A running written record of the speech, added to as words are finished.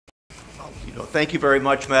Thank you very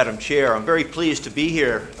much, Madam Chair. I'm very pleased to be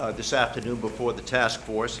here this afternoon before the task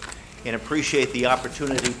force and appreciate the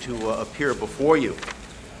opportunity to appear before you.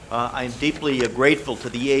 I'm deeply grateful to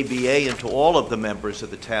the ABA and to all of the members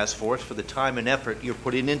of the task force for the time and effort you're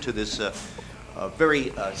putting into this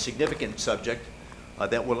very significant subject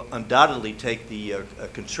that will undoubtedly take the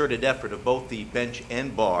concerted effort of both the bench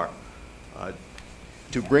and bar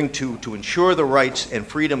to ensure the rights and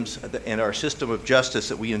freedoms and our system of justice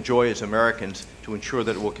that we enjoy as Americans, to ensure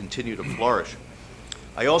that it will continue to flourish.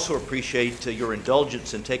 I also appreciate your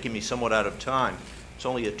indulgence in taking me somewhat out of time. It's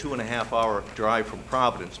only a 2.5-hour drive from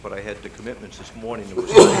Providence, but I had the commitments this morning and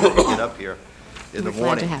was able to get up here in the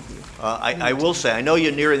morning. Glad to have you. I will say, I know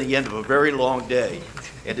you're nearing the end of a very long day,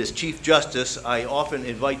 and as Chief Justice, I often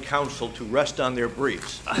invite counsel to rest on their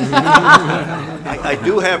briefs. I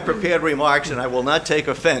do have prepared remarks, and I will not take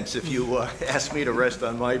offense if you ask me to rest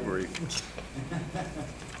on my brief.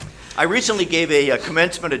 I recently gave a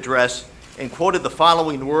commencement address and quoted the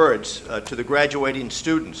following words to the graduating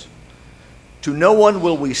students. "To no one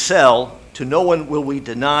will we sell, to no one will we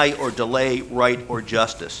deny or delay right or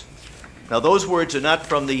justice." Now, those words are not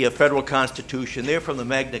from the federal Constitution. They're from the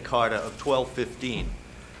Magna Carta of 1215.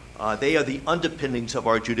 They are the underpinnings of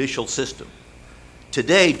our judicial system.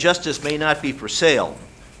 Today, justice may not be for sale,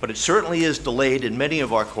 but it certainly is delayed in many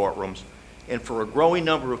of our courtrooms, and for a growing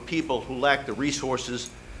number of people who lack the resources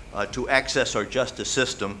to access our justice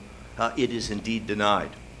system, it is indeed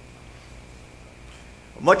denied.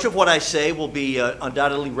 Much of what I say will be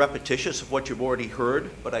undoubtedly repetitious of what you've already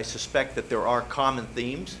heard, but I suspect that there are common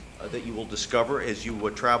themes that you will discover as you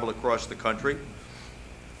travel across the country.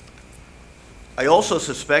 I also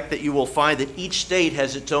suspect that you will find that each state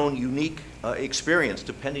has its own unique experience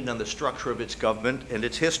depending on the structure of its government and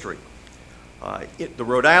its history. The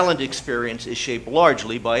Rhode Island experience is shaped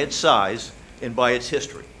largely by its size and by its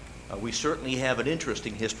history. We certainly have an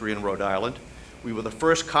interesting history in Rhode Island. We were the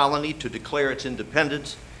first colony to declare its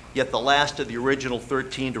independence, yet the last of the original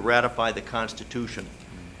 13 to ratify the Constitution.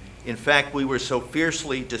 In fact, we were so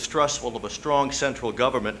fiercely distrustful of a strong central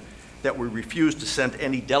government that we refused to send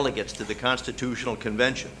any delegates to the Constitutional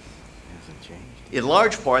Convention. In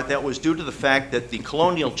large part, that was due to the fact that the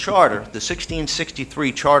colonial charter, the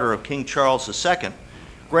 1663 Charter of King Charles II,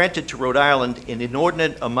 granted to Rhode Island an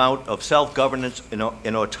inordinate amount of self-governance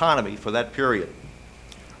and autonomy for that period.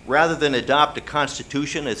 Rather than adopt a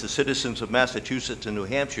constitution as the citizens of Massachusetts and New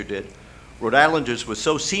Hampshire did, Rhode Islanders were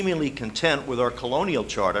so seemingly content with our colonial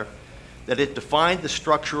charter that it defined the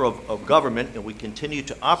structure of government, and we continued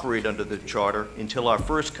to operate under the charter until our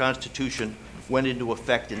first constitution went into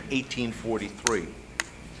effect in 1843.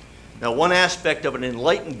 Now, one aspect of an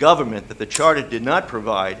enlightened government that the charter did not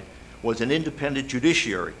provide was an independent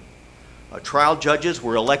judiciary. Trial judges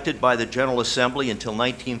were elected by the General Assembly until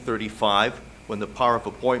 1935, when the power of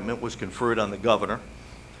appointment was conferred on the governor.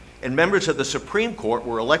 And members of the Supreme Court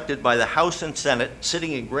were elected by the House and Senate,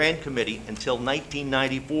 sitting in Grand Committee until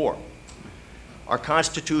 1994. Our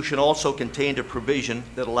Constitution also contained a provision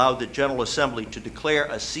that allowed the General Assembly to declare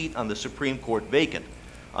a seat on the Supreme Court vacant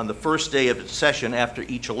on the first day of its session after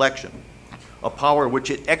each election, a power which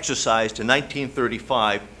it exercised in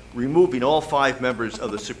 1935, removing all 5 members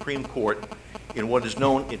of the Supreme Court in what is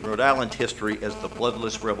known in Rhode Island history as the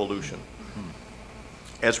Bloodless Revolution.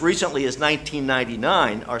 As recently as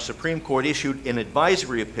 1999, our Supreme Court issued an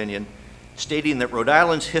advisory opinion stating that Rhode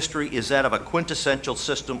Island's history is that of a quintessential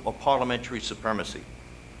system of parliamentary supremacy.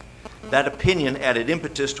 That opinion added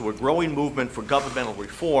impetus to a growing movement for governmental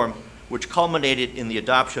reform, which culminated in the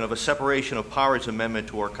adoption of a separation of powers amendment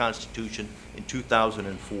to our Constitution in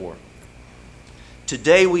 2004.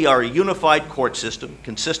 Today, we are a unified court system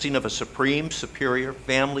consisting of a Supreme, Superior,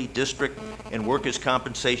 Family, District, and Workers'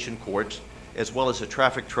 Compensation courts, as well as a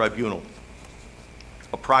traffic tribunal.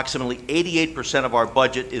 Approximately 88% of our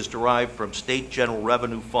budget is derived from state general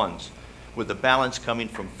revenue funds, with the balance coming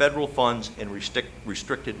from federal funds and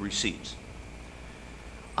restricted receipts.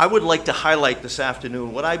 I would like to highlight this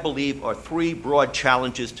afternoon what I believe are 3 broad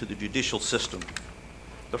challenges to the judicial system.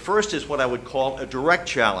 The first is what I would call a direct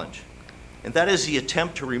challenge, and that is the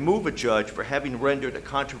attempt to remove a judge for having rendered a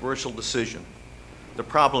controversial decision. The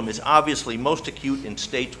problem is obviously most acute in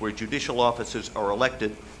states where judicial officers are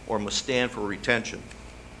elected or must stand for retention.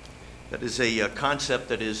 That is a concept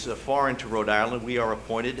that is foreign to Rhode Island. We are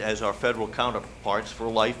appointed as our federal counterparts for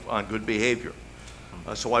life on good behavior.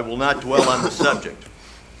 So I will not dwell on the subject.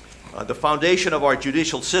 The foundation of our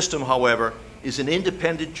judicial system, however, is an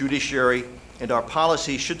independent judiciary, and our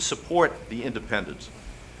policy should support the independence.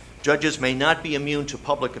 Judges may not be immune to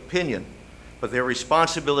public opinion, but their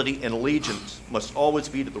responsibility and allegiance must always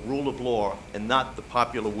be to the rule of law and not the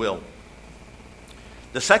popular will.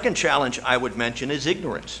 The second challenge I would mention is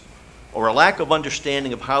ignorance, or a lack of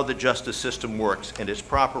understanding of how the justice system works and its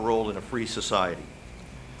proper role in a free society.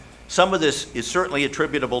 Some of this is certainly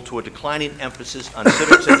attributable to a declining emphasis on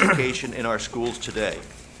civics education in our schools today.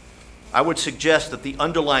 I would suggest that the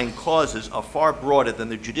underlying causes are far broader than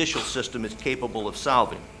the judicial system is capable of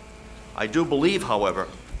solving. I do believe, however,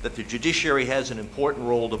 that the judiciary has an important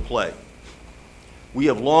role to play. We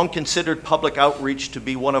have long considered public outreach to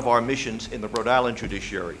be one of our missions in the Rhode Island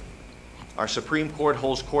judiciary. Our Supreme Court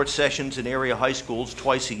holds court sessions in area high schools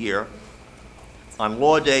twice a year. On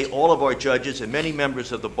Law Day, all of our judges and many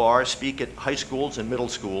members of the bar speak at high schools and middle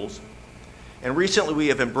schools. And recently we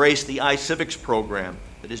have embraced the iCivics program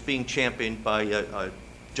that is being championed by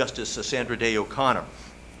Justice Sandra Day O'Connor.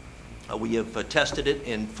 We have tested it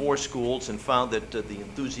in 4 schools and found that the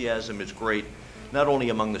enthusiasm is great, not only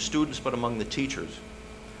among the students but among the teachers.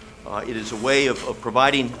 It is a way of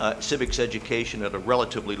providing civics education at a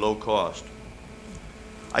relatively low cost.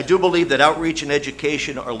 I do believe that outreach and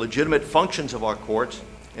education are legitimate functions of our courts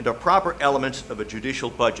and are proper elements of a judicial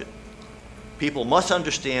budget. People must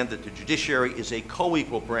understand that the judiciary is a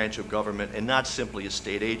co-equal branch of government and not simply a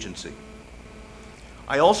state agency.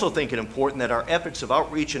 I also think it important that our efforts of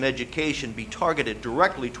outreach and education be targeted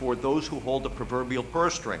directly toward those who hold the proverbial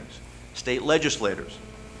purse strings, state legislators.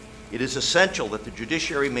 It is essential that the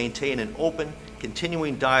judiciary maintain an open,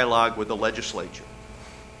 continuing dialogue with the legislature.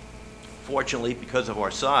 Fortunately, because of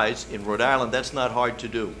our size, in Rhode Island, that's not hard to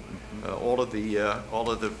do. All of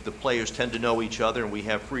the players tend to know each other, and we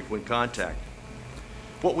have frequent contact.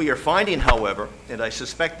 What we are finding, however, and I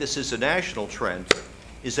suspect this is a national trend,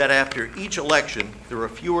 is that after each election, there are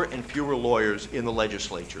fewer and fewer lawyers in the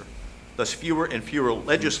legislature, thus fewer and fewer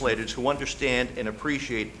legislators who understand and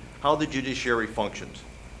appreciate how the judiciary functions.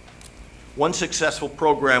 One successful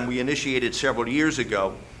program we initiated several years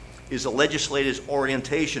ago is a Legislators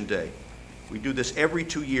Orientation Day. We do this every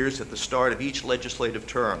 2 years at the start of each legislative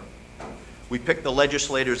term. We pick the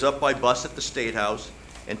legislators up by bus at the State House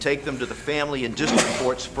and take them to the family and district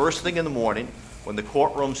courts first thing in the morning when the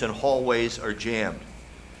courtrooms and hallways are jammed.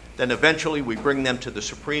 Then eventually we bring them to the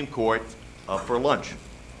Supreme Court for lunch.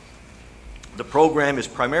 The program is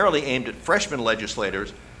primarily aimed at freshman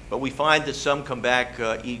legislators, but we find that some come back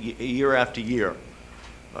year after year,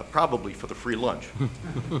 probably for the free lunch.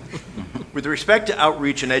 With respect to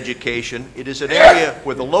outreach and education, it is an area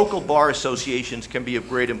where the local bar associations can be of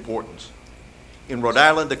great importance. In Rhode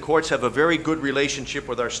Island, the courts have a very good relationship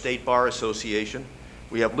with our state bar association.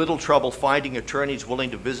 We have little trouble finding attorneys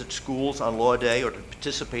willing to visit schools on Law Day or to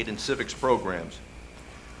participate in civics programs.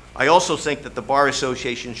 I also think that the bar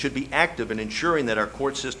association should be active in ensuring that our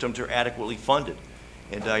court systems are adequately funded.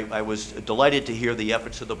 And I was delighted to hear the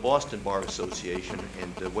efforts of the Boston Bar Association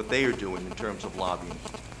and what they are doing in terms of lobbying.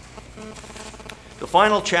 The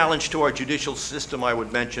final challenge to our judicial system I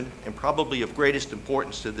would mention, and probably of greatest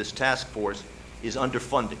importance to this task force, is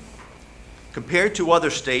underfunding. Compared to other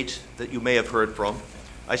states that you may have heard from,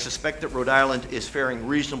 I suspect that Rhode Island is faring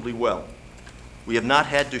reasonably well. We have not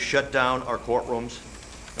had to shut down our courtrooms,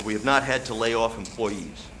 and we have not had to lay off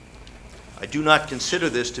employees. I do not consider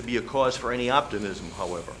this to be a cause for any optimism,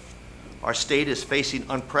 however. Our state is facing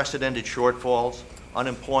unprecedented shortfalls.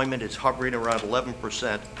 Unemployment is hovering around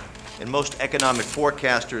 11%, and most economic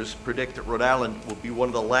forecasters predict that Rhode Island will be one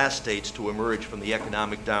of the last states to emerge from the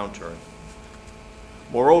economic downturn.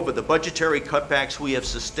 Moreover, the budgetary cutbacks we have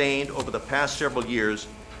sustained over the past several years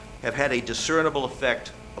have had a discernible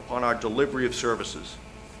effect upon our delivery of services.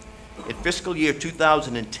 In fiscal year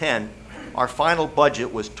 2010, our final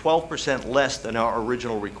budget was 12% less than our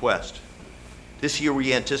original request. This year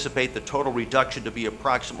we anticipate the total reduction to be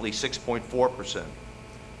approximately 6.4%.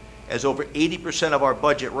 As over 80% of our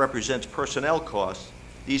budget represents personnel costs,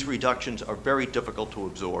 these reductions are very difficult to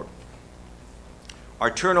absorb. Our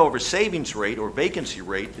turnover savings rate, or vacancy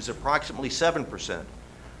rate, is approximately 7%,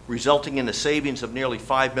 resulting in a savings of nearly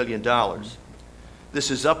 $5 million. This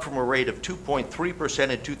is up from a rate of 2.3%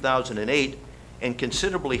 in 2008 and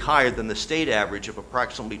considerably higher than the state average of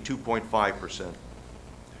approximately 2.5%.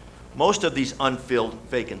 Most of these unfilled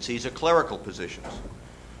vacancies are clerical positions.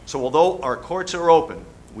 So although our courts are open,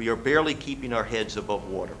 we are barely keeping our heads above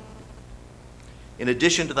water. In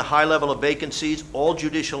addition to the high level of vacancies, all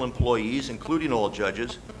judicial employees, including all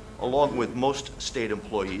judges, along with most state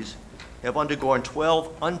employees, have undergone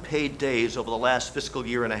 12 unpaid days over the last fiscal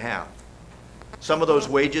year and a half. Some of those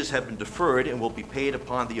wages have been deferred and will be paid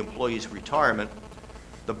upon the employee's retirement.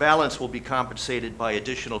 The balance will be compensated by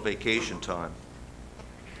additional vacation time.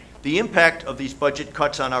 The impact of these budget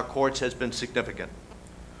cuts on our courts has been significant.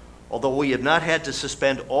 Although we have not had to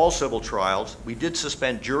suspend all civil trials, we did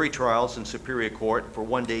suspend jury trials in Superior Court for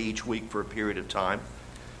 1 day each week for a period of time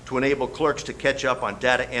to enable clerks to catch up on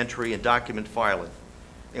data entry and document filing,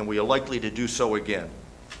 and we are likely to do so again.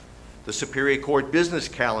 The Superior Court business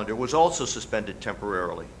calendar was also suspended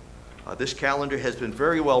temporarily. This calendar has been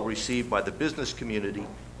very well received by the business community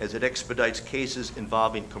as it expedites cases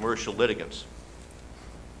involving commercial litigants.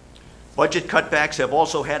 Budget cutbacks have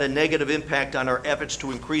also had a negative impact on our efforts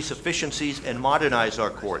to increase efficiencies and modernize our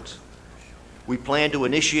courts. We plan to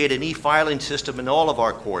initiate an e-filing system in all of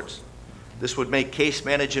our courts. This would make case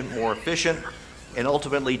management more efficient and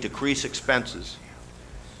ultimately decrease expenses.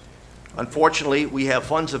 Unfortunately, we have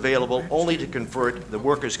funds available only to convert the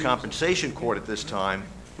Workers' Compensation Court at this time,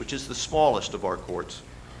 which is the smallest of our courts.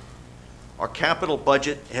 Our capital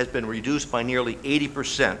budget has been reduced by nearly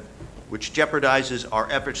 80%, which jeopardizes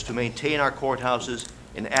our efforts to maintain our courthouses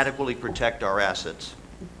and adequately protect our assets.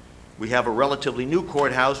 We have a relatively new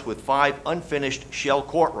courthouse with 5 unfinished shell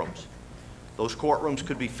courtrooms. Those courtrooms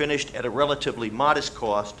could be finished at a relatively modest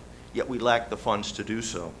cost, yet we lack the funds to do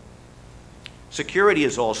so. Security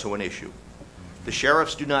is also an issue. The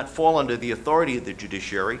sheriffs do not fall under the authority of the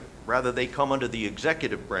judiciary, rather they come under the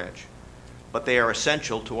executive branch, but they are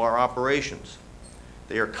essential to our operations.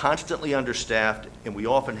 They are constantly understaffed, and we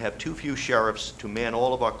often have too few sheriffs to man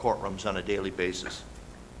all of our courtrooms on a daily basis.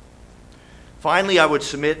 Finally, I would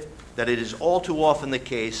submit that it is all too often the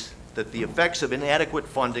case that the effects of inadequate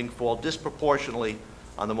funding fall disproportionately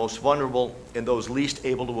on the most vulnerable and those least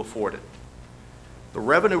able to afford it. The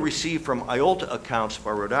revenue received from IOLTA accounts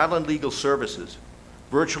by Rhode Island Legal Services,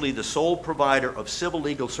 virtually the sole provider of civil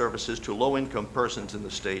legal services to low-income persons in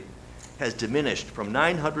the state, has diminished from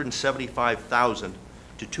 $975,000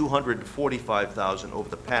 to $245,000 over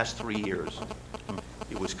the past 3 years.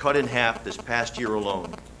 It was cut in half this past year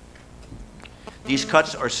alone. These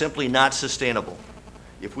cuts are simply not sustainable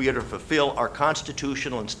if we are to fulfill our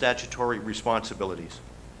constitutional and statutory responsibilities.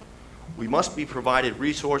 We must be provided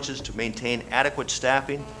resources to maintain adequate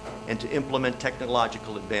staffing and to implement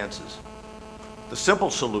technological advances. The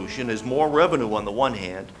simple solution is more revenue on the one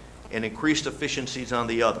hand and increased efficiencies on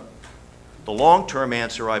the other. The long-term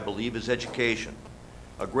answer, I believe, is education.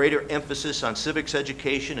 A greater emphasis on civics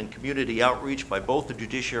education and community outreach by both the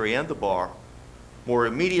judiciary and the bar. More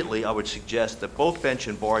immediately, I would suggest that both bench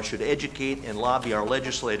and bar should educate and lobby our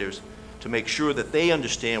legislators to make sure that they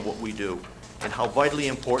understand what we do and how vitally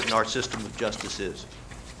important our system of justice is.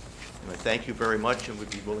 And I thank you very much and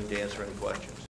would be willing to answer any questions.